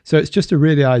it. So it's just a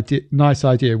really nice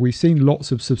idea. We've seen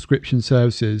lots of subscription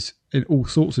services in all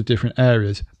sorts of different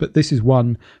areas, but this is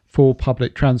one for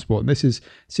public transport. And this is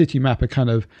Citymapper kind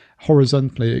of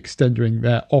horizontally extending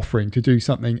their offering to do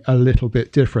something a little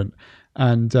bit different.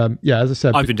 And as I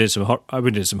said, I've been doing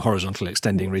some horizontal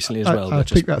extending recently as well. I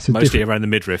think that's mostly around the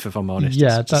midriff, if I'm honest.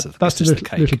 Yeah, that's a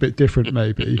little bit different,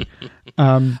 maybe.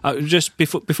 Just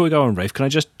before we go on, Rafe, can I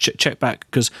just check back,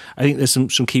 because I think there's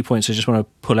some key points I just want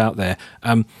to pull out there.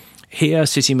 Here,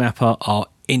 Citymapper are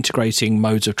integrating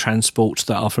modes of transport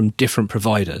that are from different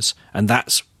providers, and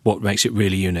that's what makes it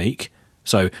really unique.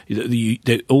 So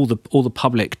all the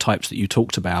public types that you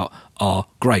talked about are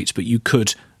great, but you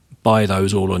could buy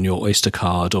those all on your Oyster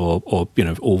card, or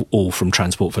all from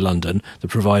Transport for London, the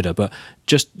provider. But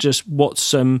just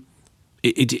what's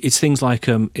it's things like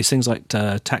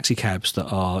taxi cabs that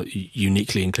are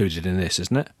uniquely included in this,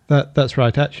 isn't it? That's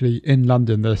right. Actually, in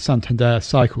London, the Santander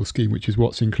cycle scheme, which is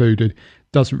what's included,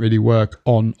 doesn't really work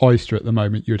on Oyster at the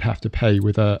moment. You'd have to pay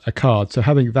with a card. So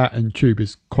having that in Tube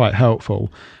is quite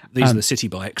helpful. These are the city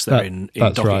bikes that are in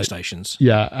docking stations.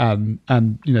 Yeah,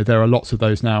 and there are lots of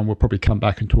those now, and we'll probably come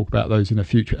back and talk about those in a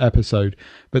future episode.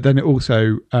 But then it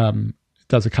also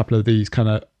does a couple of these kind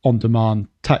of on-demand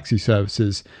taxi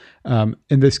services. In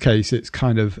this case, it's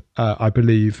kind of, I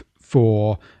believe,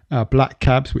 for black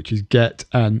cabs, which is Get,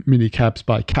 and mini cabs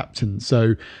by Captain.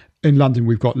 So in London,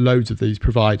 we've got loads of these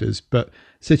providers, but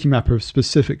Citymapper have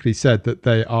specifically said that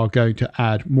they are going to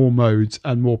add more modes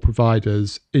and more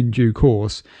providers in due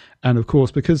course. And of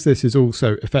course, because this is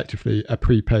also effectively a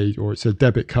prepaid, or it's a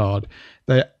debit card,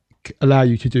 they allow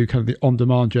you to do kind of the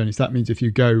on-demand journeys. That means if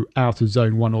you go out of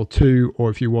zone 1 or 2, or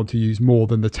if you want to use more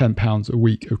than the £10 a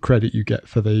week of credit you get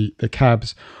for the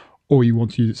cabs, or you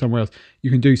want to use it somewhere else, you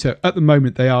can do so. At the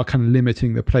moment, they are kind of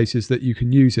limiting the places that you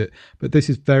can use it, but this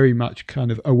is very much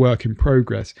kind of a work in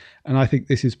progress. And I think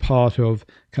this is part of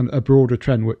kind of a broader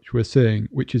trend which we're seeing,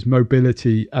 which is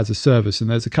mobility as a service. And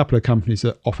there's a couple of companies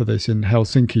that offer this in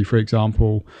Helsinki, for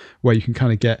example, where you can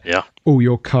kind of get all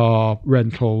your car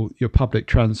rental, your public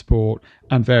transport,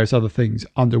 and various other things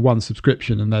under one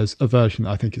subscription. And there's a version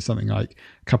that I think is something like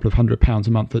a couple of £100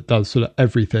 a month that does sort of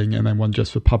everything, and then one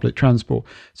just for public transport.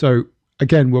 So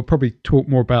again, we'll probably talk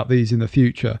more about these in the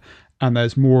future. And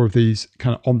there's more of these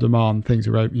kind of on-demand things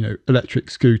around, electric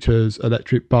scooters,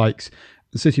 electric bikes.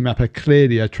 The Citymapper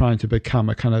clearly are trying to become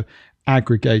a kind of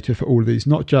aggregator for all of these,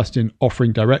 not just in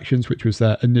offering directions, which was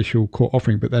their initial core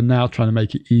offering, but they're now trying to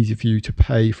make it easy for you to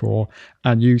pay for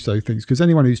and use those things. Because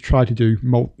anyone who's tried to do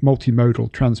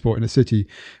multimodal transport in a city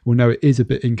will know it is a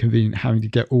bit inconvenient having to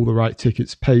get all the right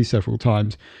tickets, pay several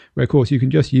times, where of course you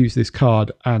can just use this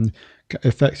card and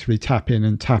effectively tap in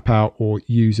and tap out, or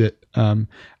use it and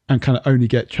kind of only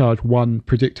get charged one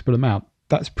predictable amount.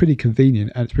 That's pretty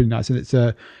convenient, and it's pretty nice. And it's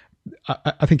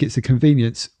I think it's the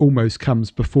convenience almost comes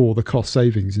before the cost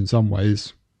savings in some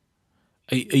ways.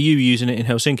 Are you using it in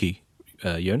Helsinki,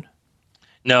 Ewan?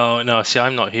 No. See,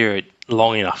 I'm not here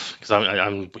long enough, because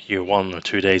I'm here 1 or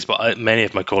 2 days. But many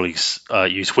of my colleagues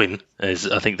use Win, is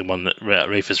I think the one that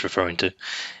Rafe is referring to,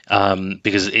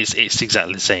 because it's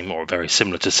exactly the same or very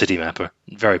similar to Citymapper.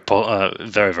 Very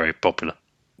very popular.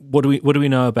 What do we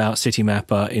know about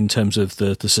Citymapper in terms of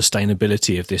the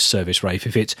sustainability of this service, Rafe?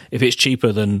 If it's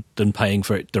cheaper than paying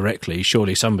for it directly,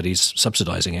 surely somebody's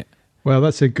subsidising it. Well,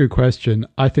 that's a good question.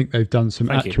 I think they've done some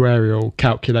actuarial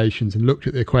calculations and looked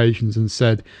at the equations and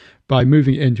said, by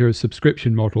moving it into a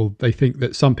subscription model, they think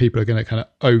that some people are going to kind of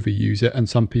overuse it and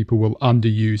some people will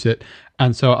underuse it.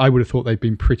 And so I would have thought they've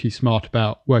been pretty smart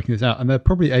about working this out. And they're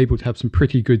probably able to have some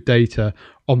pretty good data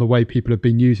on the way people have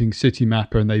been using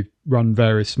Citymapper, and they've run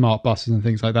various smart buses and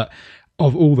things like that.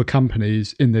 Of all the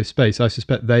companies in this space, I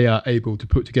suspect they are able to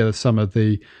put together some of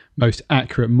the most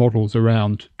accurate models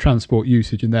around transport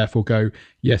usage, and therefore go,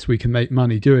 yes, we can make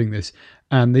money doing this.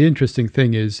 And the interesting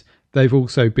thing is, they've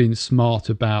also been smart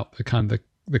about the kind of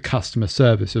the customer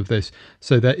service of this.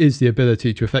 So there is the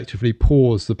ability to effectively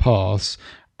pause the pass,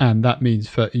 and that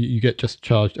means you get just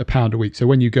charged £1 a week. So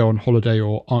when you go on holiday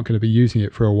or aren't going to be using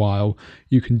it for a while,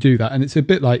 you can do that. And it's a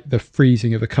bit like the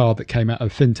freezing of a card that came out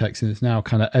of fintechs and is now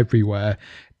kind of everywhere.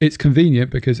 It's convenient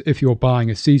because if you're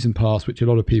buying a season pass, which a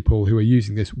lot of people who are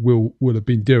using this will have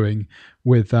been doing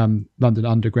with London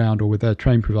Underground or with their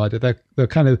train provider, they're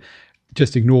kind of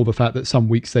just ignore the fact that some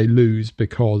weeks they lose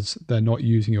because they're not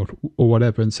using it or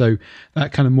whatever. And so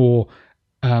that kind of more,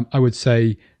 I would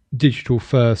say, digital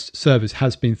first service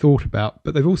has been thought about,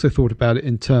 but they've also thought about it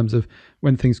in terms of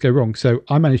when things go wrong. So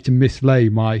I managed to mislay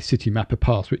my Citymapper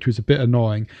pass, which was a bit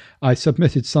annoying. I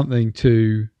submitted something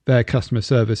to their customer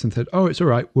service and said, oh, it's all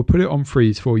right, we'll put it on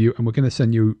freeze for you and we're going to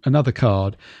send you another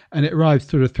card. And it arrived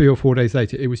sort of 3 or 4 days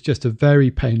later. It was just a very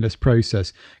painless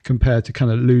process compared to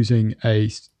kind of losing a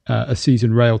a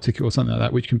season rail ticket or something like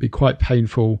that, which can be quite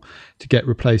painful to get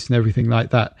replaced and everything like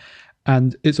that.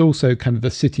 And it's also kind of the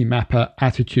Citymapper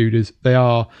attitude is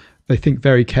they think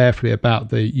very carefully about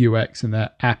the UX, and their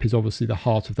app is obviously the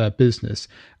heart of their business.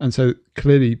 And so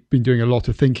clearly been doing a lot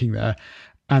of thinking there.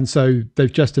 And so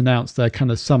they've just announced their kind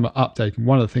of summer update. And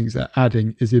one of the things they're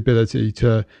adding is the ability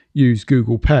to use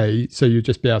Google Pay. So you'll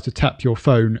just be able to tap your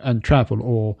phone and travel,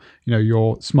 or,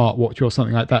 your smartwatch or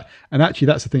something like that. And actually,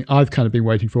 that's the thing I've kind of been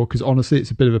waiting for, because honestly,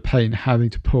 it's a bit of a pain having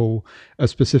to pull a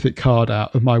specific card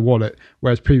out of my wallet.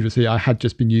 Whereas previously I had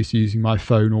just been used to using my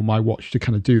phone or my watch to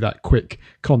kind of do that quick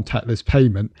contactless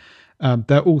payment.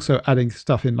 They're also adding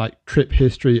stuff in like trip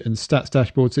history and stats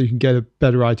dashboard, so you can get a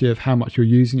better idea of how much you're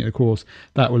using it. Of course,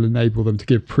 that will enable them to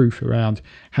give proof around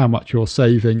how much you're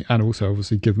saving, and also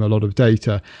obviously give them a lot of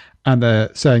data. And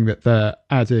they're saying that they're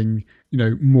adding,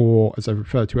 more, as I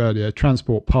referred to earlier,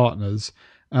 transport partners.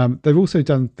 They've also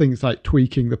done things like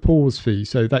tweaking the pause fee.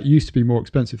 So that used to be more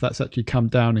expensive. That's actually come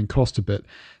down in cost a bit.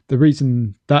 The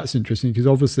reason that's interesting, because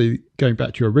obviously, going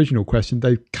back to your original question,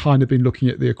 they've kind of been looking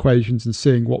at the equations and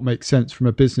seeing what makes sense from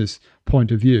a business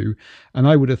point of view. And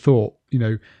I would have thought,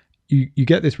 you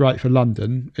get this right for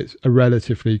London. It's a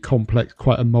relatively complex,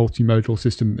 quite a multimodal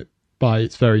system by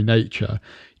its very nature.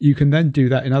 You can then do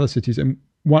that in other cities. And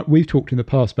what we've talked in the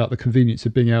past about the convenience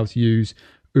of being able to use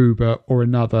Uber or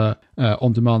another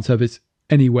on-demand service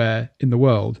anywhere in the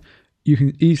world. You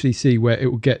can easily see where it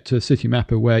will get to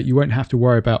Citymapper, where you won't have to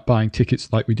worry about buying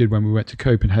tickets like we did when we went to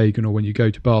Copenhagen or when you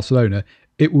go to Barcelona.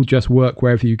 It will just work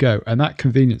wherever you go. And that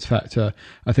convenience factor,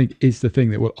 I think, is the thing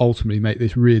that will ultimately make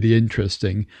this really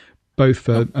interesting, both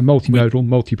for a multimodal,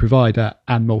 multi-provider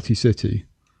and multi-city.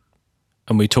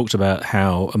 And we talked about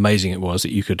how amazing it was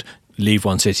that you could leave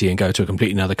one city and go to a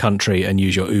completely another country and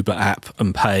use your Uber app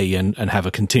and pay and have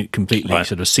a completely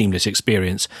sort of seamless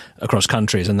experience across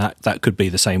countries. And that could be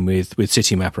the same with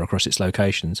Citymapper across its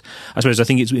locations. I suppose I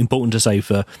think it's important to say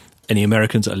for any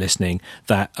Americans that are listening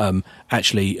that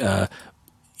actually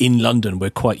in London we're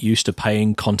quite used to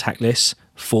paying contactless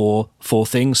for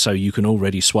things. So you can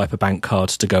already swipe a bank card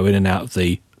to go in and out of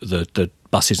the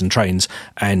buses and trains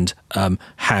and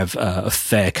have a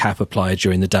fare cap applied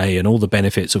during the day and all the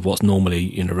benefits of what's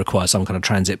normally require some kind of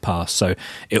transit pass. So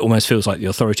it almost feels like the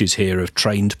authorities here have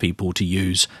trained people to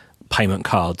use payment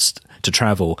cards to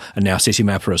travel, and now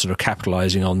Citymapper are sort of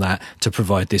capitalising on that to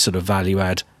provide this sort of value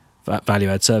add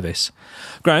service.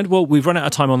 Grand. Well, we've run out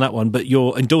of time on that one, but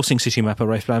you're endorsing Citymapper,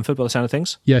 Rafe Blanford, by the sound of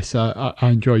things. Yes, I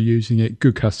enjoy using it.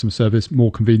 Good customer service,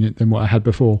 more convenient than what I had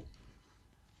before.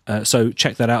 So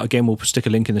check that out. Again, we'll stick a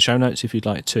link in the show notes if you'd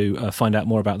like to find out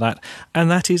more about that. And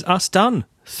that is us done.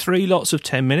 3 lots of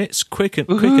 10 minutes, quick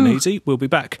and easy. We'll be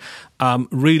back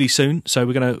really soon. So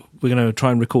we're gonna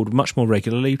try and record much more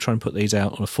regularly. Try and put these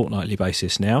out on a fortnightly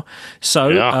basis now.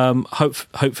 So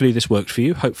hopefully this worked for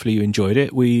you. Hopefully you enjoyed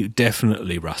it. We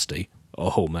definitely rusty.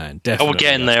 Oh man, definitely. Oh, we're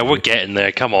getting there. We're getting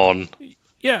there. Come on.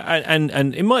 Yeah,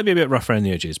 and it might be a bit rough around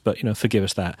the edges, but forgive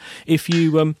us that. If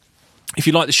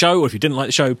you like the show, or if you didn't like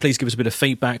the show, please give us a bit of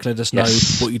feedback. Let us know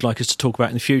what you'd like us to talk about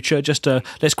in the future. Just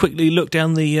let's quickly look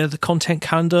down the content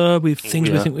calendar with things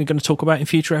we think we're going to talk about in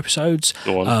future episodes.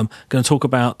 Go on. Going to talk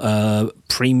about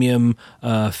premium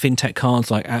fintech cards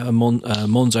like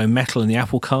Monzo Metal and the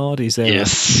Apple Card. Is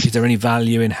there any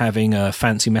value in having a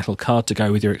fancy metal card to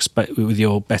go with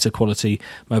your better quality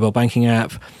mobile banking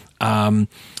app?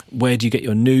 Where do you get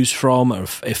your news from? A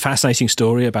fascinating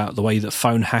story about the way that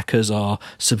phone hackers are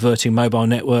subverting mobile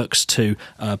networks to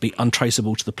be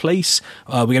untraceable to the police.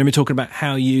 We're going to be talking about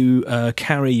how you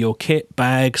carry your kit,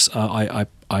 bags. I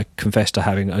confess to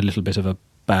having a little bit of a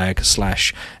bag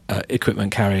 /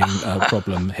 equipment carrying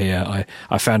problem here.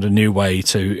 I found a new way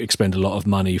to expend a lot of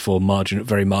money for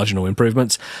very marginal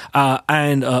improvements,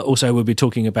 and also we'll be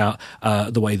talking about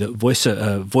the way that voice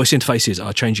interfaces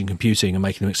are changing computing and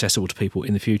making them accessible to people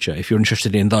in the future. If you're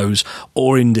interested in those,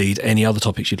 or indeed any other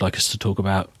topics you'd like us to talk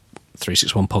about,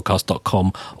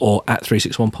 361podcast.com or at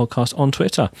 361podcast on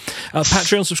Twitter.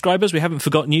 Patreon subscribers, we haven't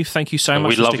forgotten you. Thank you so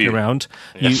much for sticking around.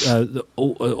 Yes.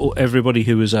 Everybody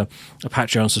who was a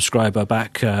Patreon subscriber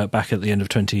back at the end of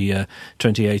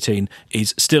 2018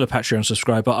 is still a Patreon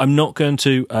subscriber. I'm not going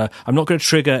to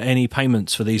trigger any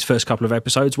payments for these first couple of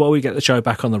episodes while we get the show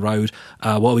back on the road,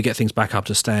 while we get things back up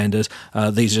to standard.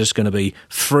 These are just going to be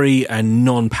free and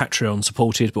non-Patreon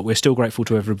supported, but we're still grateful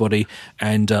to everybody,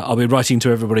 and I'll be writing to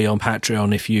everybody on Patreon.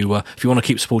 If you want to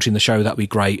keep supporting the show, that'd be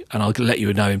great, and I'll let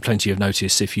you know in plenty of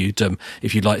notice if you'd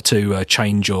like to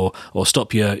change or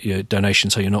stop your donation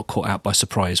so you're not caught out by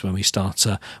surprise when we start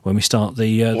the what about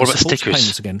support stickers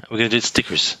payments again. We're going to do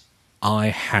stickers. I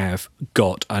have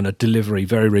got a delivery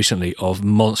very recently of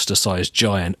monster-sized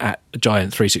giant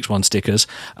 361 stickers.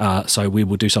 So we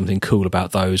will do something cool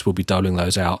about those. We'll be doling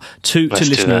those out to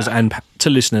listeners and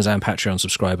Patreon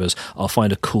subscribers. I'll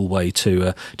find a cool way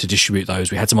to distribute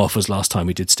those. We had some offers last time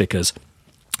we did stickers,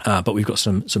 but we've got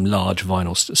some large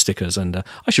vinyl stickers, and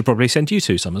I should probably send you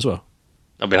two some as well.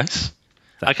 That'd be nice.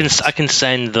 I can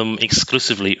send them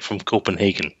exclusively from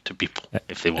Copenhagen to people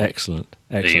if they want. Excellent.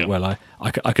 Well,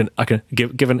 I can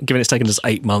given it's taken us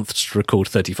 8 months to record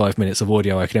 35 minutes of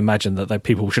audio, I can imagine that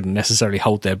people shouldn't necessarily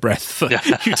hold their breath for you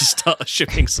to start a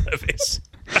shipping service.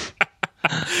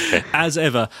 As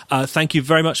ever, thank you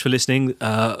very much for listening.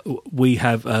 We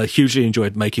have hugely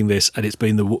enjoyed making this, and it's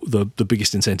been the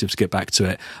biggest incentive to get back to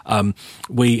it.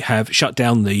 We have shut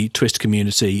down the Twist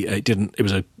community. It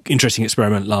was an interesting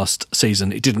experiment last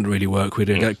season. It didn't really work. We're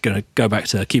going to go back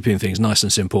to keeping things nice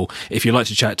and simple. If you'd like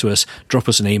to chat to us, drop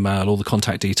us an email. All the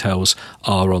contact details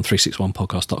are on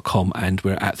 361podcast.com, and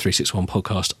we're at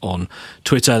 361podcast on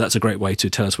Twitter. That's a great way to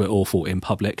tell us we're awful in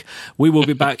public. We will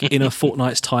be back in a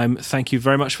fortnight's time. Thank you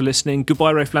very much for listening.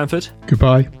 Goodbye, Rafe Blanford.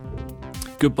 Goodbye.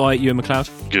 Goodbye, Ewan McLeod.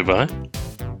 Goodbye.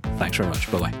 Thanks very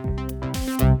much. Bye-bye.